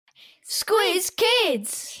Squiz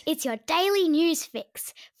Kids! It's your daily news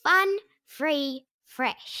fix. Fun, free,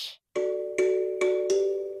 fresh.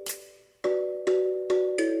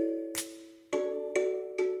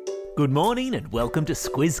 Good morning and welcome to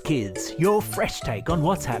Squiz Kids, your fresh take on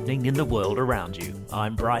what's happening in the world around you.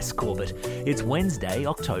 I'm Bryce Corbett. It's Wednesday,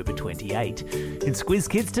 October 28. In Squiz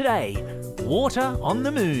Kids today, water on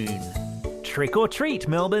the moon, trick or treat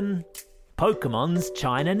Melbourne, Pokemon's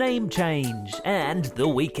China name change, and the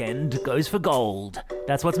Weeknd goes for gold.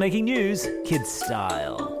 That's what's making news, kids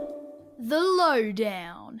style. The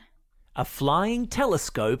lowdown. A flying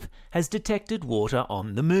telescope has detected water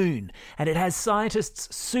on the moon, and it has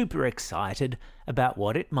scientists super excited about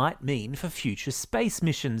what it might mean for future space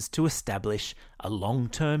missions to establish a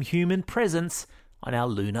long-term human presence on our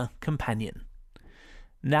lunar companion.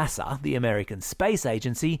 NASA, the American Space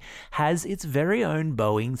Agency, has its very own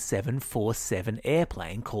Boeing 747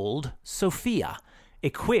 airplane called Sophia,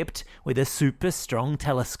 equipped with a super strong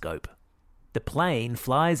telescope. The plane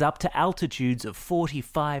flies up to altitudes of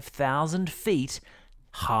 45,000 feet,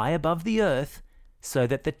 high above the Earth, so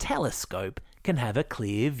that the telescope can have a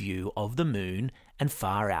clear view of the moon and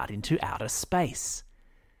far out into outer space.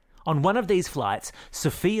 On one of these flights,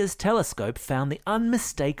 Sophia's telescope found the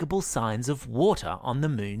unmistakable signs of water on the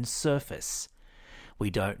moon's surface.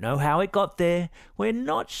 We don't know how it got there, we're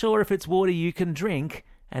not sure if it's water you can drink,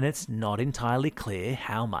 and it's not entirely clear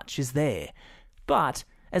how much is there. But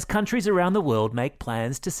as countries around the world make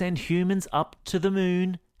plans to send humans up to the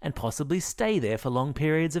moon and possibly stay there for long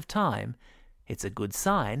periods of time, it's a good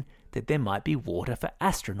sign that there might be water for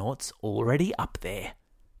astronauts already up there.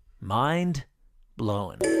 Mind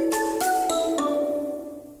blown.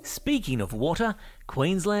 Speaking of water,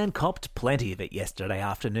 Queensland copped plenty of it yesterday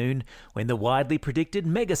afternoon when the widely predicted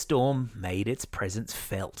megastorm made its presence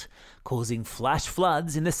felt, causing flash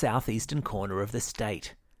floods in the southeastern corner of the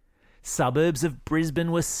state. Suburbs of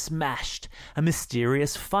Brisbane were smashed, a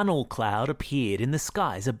mysterious funnel cloud appeared in the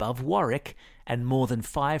skies above Warwick, and more than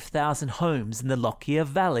 5,000 homes in the Lockyer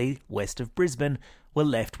Valley west of Brisbane were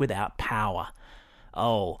left without power.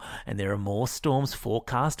 Oh, and there are more storms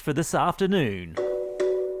forecast for this afternoon.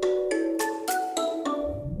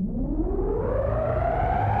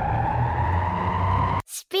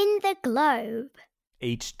 Spin the globe.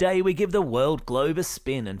 Each day we give the world globe a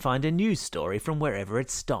spin and find a news story from wherever it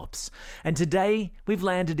stops. And today we've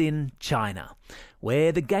landed in China,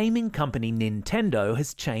 where the gaming company Nintendo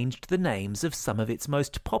has changed the names of some of its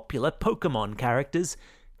most popular Pokemon characters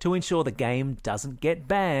to ensure the game doesn't get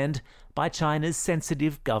banned by China's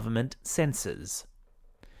sensitive government censors.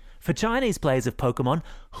 For Chinese players of Pokemon,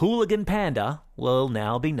 Hooligan Panda will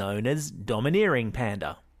now be known as Domineering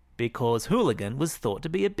Panda, because Hooligan was thought to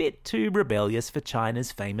be a bit too rebellious for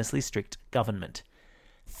China's famously strict government.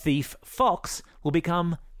 Thief Fox will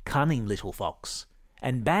become Cunning Little Fox,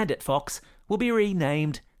 and Bandit Fox will be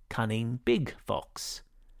renamed Cunning Big Fox.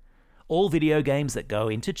 All video games that go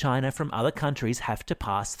into China from other countries have to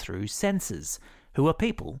pass through censors, who are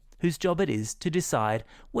people whose job it is to decide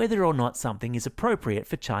whether or not something is appropriate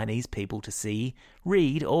for Chinese people to see,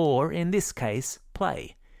 read, or, in this case,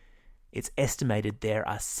 play. It's estimated there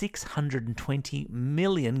are 620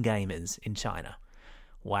 million gamers in China.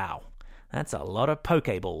 Wow, that's a lot of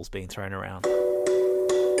Pokeballs being thrown around.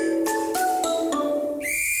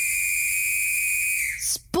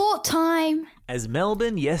 Sport time! As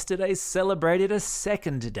Melbourne yesterday celebrated a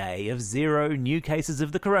second day of 0 new cases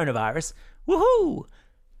of the coronavirus, woohoo!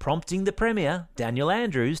 Prompting the Premier, Daniel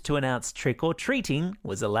Andrews, to announce trick-or-treating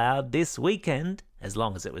was allowed this weekend, as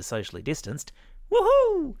long as it was socially distanced.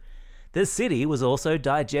 Woohoo! The city was also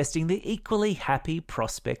digesting the equally happy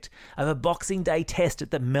prospect of a Boxing Day test at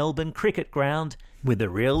the Melbourne cricket ground with a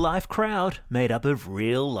real-life crowd made up of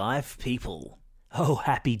real-life people. Oh,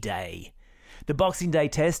 happy day. The Boxing Day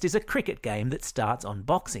test is a cricket game that starts on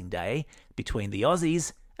Boxing Day between the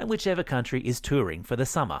Aussies and whichever country is touring for the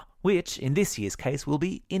summer, which in this year's case will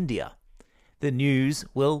be India. The news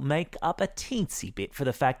will make up a teensy bit for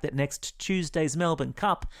the fact that next Tuesday's Melbourne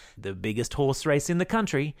Cup, the biggest horse race in the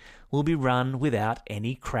country, will be run without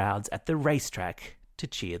any crowds at the racetrack to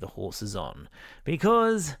cheer the horses on.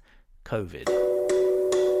 Because COVID.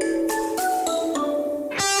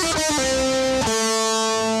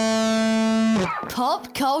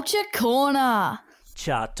 Pop Culture Corner.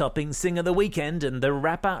 Chart-topping singer The Weeknd and the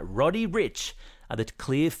rapper Roddy Ricch are the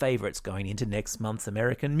clear favourites going into next month's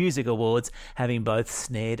American Music Awards, having both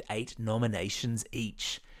snared 8 nominations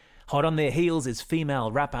each. Hot on their heels is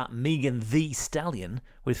female rapper Megan Thee Stallion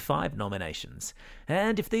with 5 nominations.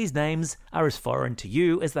 And if these names are as foreign to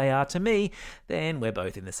you as they are to me, then we're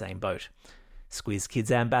both in the same boat. Squiz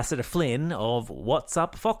Kids ambassador Flynn of What's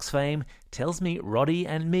Up Fox fame tells me Roddy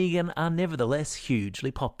and Megan are nevertheless hugely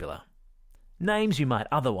popular. Names you might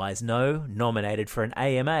otherwise know nominated for an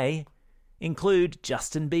AMA include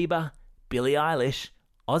Justin Bieber, Billie Eilish,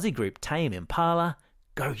 Aussie group Tame Impala,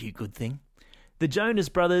 Go You Good Thing, the Jonas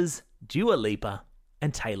Brothers, Dua Lipa,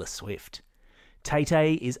 and Taylor Swift.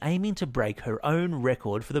 Tay-Tay is aiming to break her own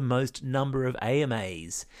record for the most number of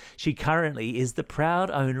AMAs. She currently is the proud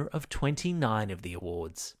owner of 29 of the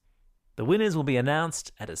awards. The winners will be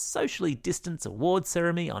announced at a socially distanced awards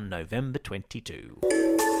ceremony on November 22.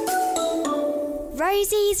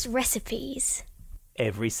 Rosie's recipes.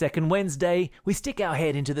 Every second Wednesday, we stick our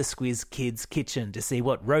head into the Squiz Kids' kitchen to see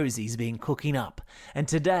what Rosie's been cooking up. And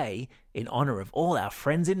today, in honour of all our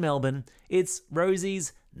friends in Melbourne, it's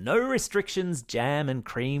Rosie's No Restrictions Jam and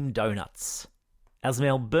Cream Donuts. As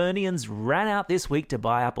Melburnians ran out this week to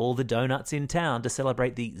buy up all the donuts in town to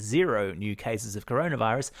celebrate the 0 new cases of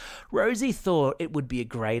coronavirus, Rosie thought it would be a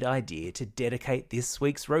great idea to dedicate this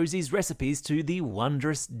week's Rosie's recipes to the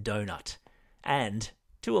wondrous donut. And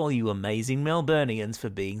to all you amazing Melburnians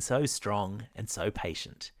for being so strong and so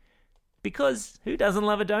patient. Because who doesn't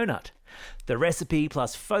love a donut? The recipe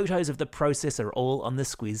plus photos of the process are all on the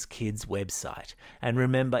Squiz Kids website. And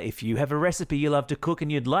remember, if you have a recipe you love to cook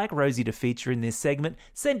and you'd like Rosie to feature in this segment,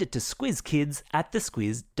 send it to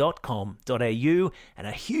squizkids@thesquiz.com.au. And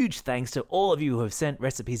a huge thanks to all of you who have sent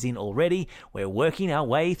recipes in already. We're working our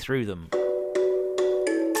way through them.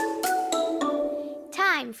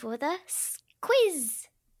 Time for the quiz.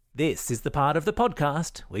 This is the part of the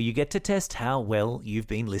podcast where you get to test how well you've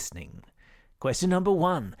been listening. Question number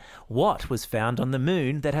 1. What was found on the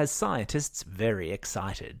moon that has scientists very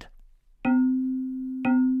excited?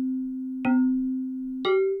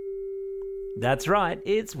 That's right,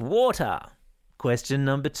 it's water. Question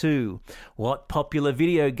number 2. What popular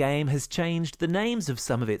video game has changed the names of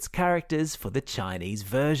some of its characters for the Chinese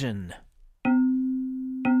version?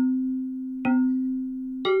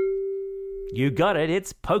 You got it,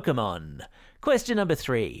 it's Pokemon. Question number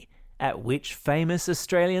 3. At which famous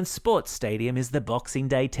Australian sports stadium is the Boxing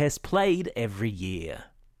Day Test played every year?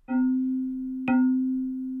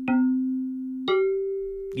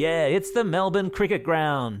 Yeah, it's the Melbourne Cricket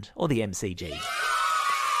Ground, or the MCG.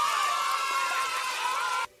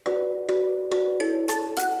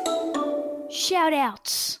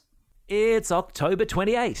 Shout-outs. It's October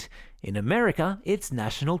 28. In America, it's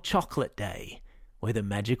National Chocolate Day, where the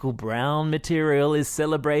magical brown material is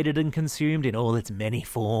celebrated and consumed in all its many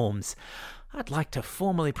forms. I'd like to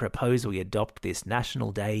formally propose we adopt this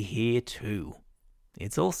national day here too.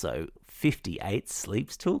 It's also 58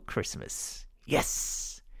 sleeps till Christmas. Yes!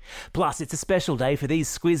 Plus, it's a special day for these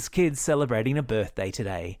Squiz Kids celebrating a birthday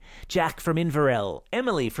today. Jack from Inverell,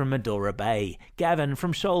 Emily from Medora Bay, Gavin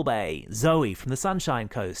from Shoal Bay, Zoe from the Sunshine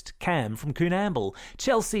Coast, Cam from Coonamble,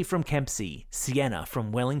 Chelsea from Kempsey, Sienna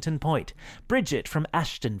from Wellington Point, Bridget from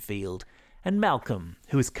Ashtonfield, and Malcolm,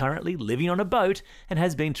 who is currently living on a boat and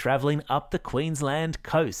has been travelling up the Queensland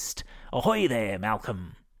coast. Ahoy there,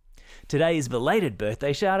 Malcolm! Today's belated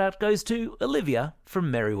birthday shout-out goes to Olivia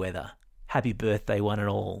from Merriweather. Happy birthday, one and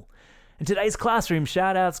all. And today's classroom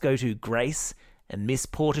shout-outs go to Grace and Miss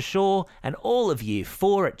Portershaw and all of Year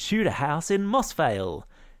 4 at Tudor House in Mossvale.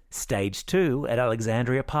 Stage 2 at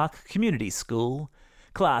Alexandria Park Community School.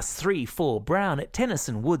 Class 3-4 Brown at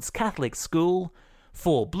Tennyson Woods Catholic School.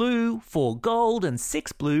 4 Blue, 4 Gold and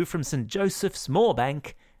 6 Blue from St Joseph's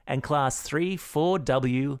Moorebank. And Class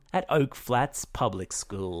 3-4W at Oak Flats Public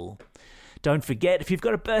School. Don't forget, if you've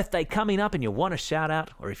got a birthday coming up and you want a shout-out,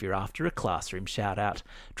 or if you're after a classroom shout-out,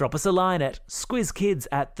 drop us a line at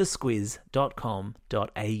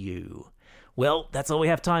squizkids@thesquiz.com.au. Well, that's all we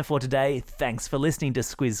have time for today. Thanks for listening to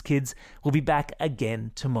Squiz Kids. We'll be back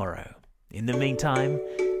again tomorrow. In the meantime,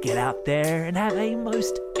 get out there and have a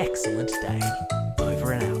most excellent day.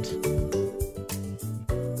 Over and out.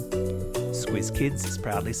 Squiz Kids is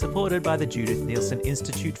proudly supported by the Judith Neilson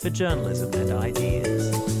Institute for Journalism and Ideas.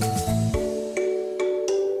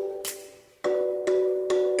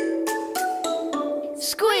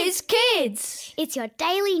 Squiz Kids! It's your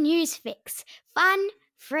daily news fix. Fun,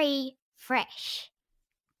 free, fresh.